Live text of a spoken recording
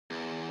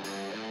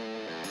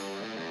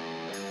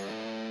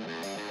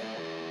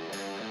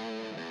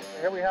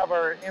Here we have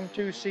our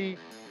M2C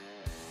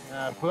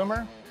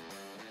boomer.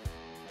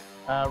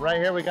 Right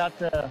here we got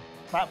the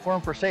platform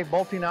for safe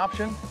bolting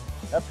option.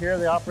 Up here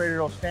the operator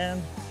will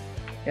stand,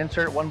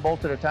 insert one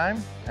bolt at a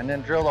time, and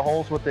then drill the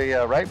holes with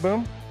the right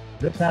boom.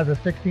 This has a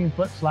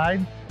 16-foot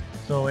slide,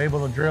 so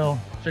able to drill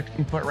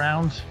 16-foot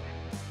rounds.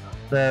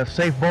 The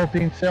safe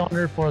bolting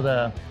cylinder for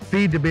the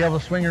feed to be able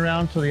to swing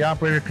around, so the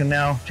operator can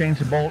now change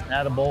the bolt,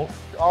 add a bolt.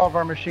 All of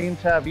our machines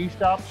have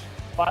e-stops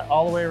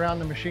all the way around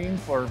the machine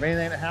for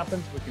anything that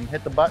happens. We can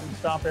hit the button,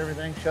 stop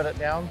everything, shut it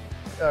down.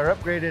 Our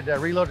upgraded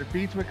reloaded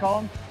feeds, we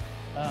call them.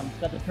 It's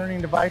got the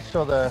turning device,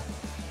 so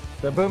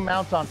the boom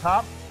mounts on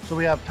top. So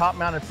we have top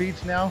mounted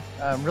feeds now.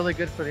 Really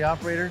good for the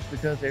operators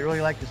because they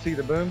really like to see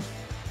the booms.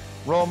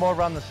 Roll them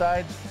over on the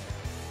sides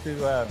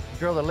to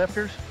drill the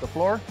lifters, the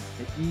floor.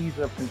 The ease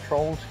of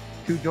controls,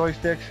 2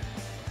 joysticks,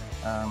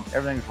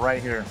 everything's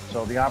right here.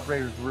 So the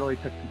operators really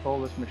took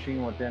control of this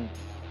machine within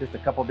just a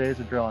couple days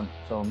of drilling.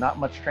 So not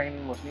much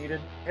training was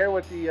needed. Here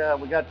with the,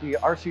 we got the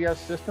RCS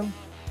system,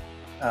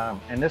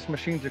 and this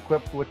machine's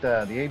equipped with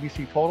the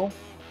ABC Total.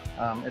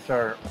 It's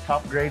our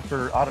top grade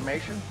for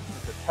automation.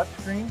 It's a touch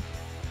screen,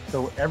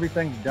 so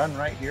everything's done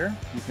right here.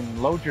 You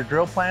can load your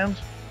drill plans,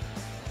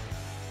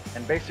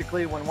 and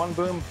basically when one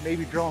boom may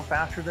be drilling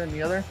faster than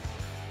the other,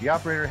 the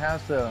operator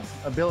has the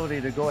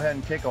ability to go ahead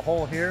and take a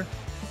hole here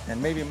and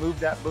maybe move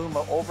that boom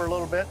over a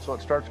little bit so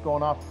it starts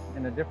going off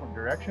in a different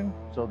direction,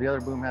 so the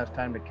other boom has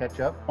time to catch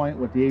up. Point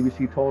with the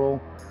ABC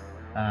Total,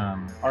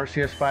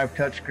 RCS5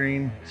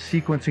 touchscreen,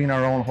 sequencing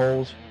our own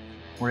holes.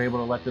 We're able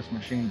to let this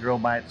machine drill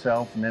by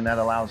itself, and then that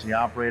allows the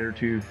operator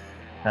to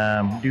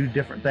do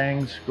different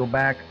things, go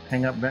back,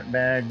 hang up vent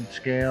bag,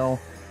 scale,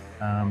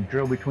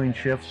 drill between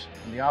shifts.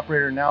 And the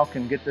operator now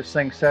can get this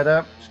thing set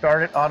up,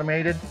 start it,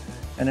 automated,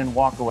 and then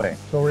walk away.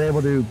 So we're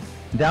able to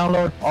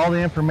download all the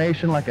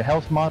information like a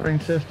health monitoring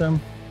system.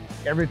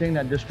 Everything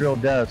that this drill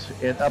does,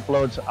 it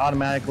uploads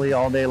automatically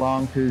all day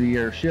long to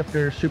your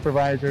shifters,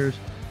 supervisors,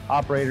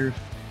 operators,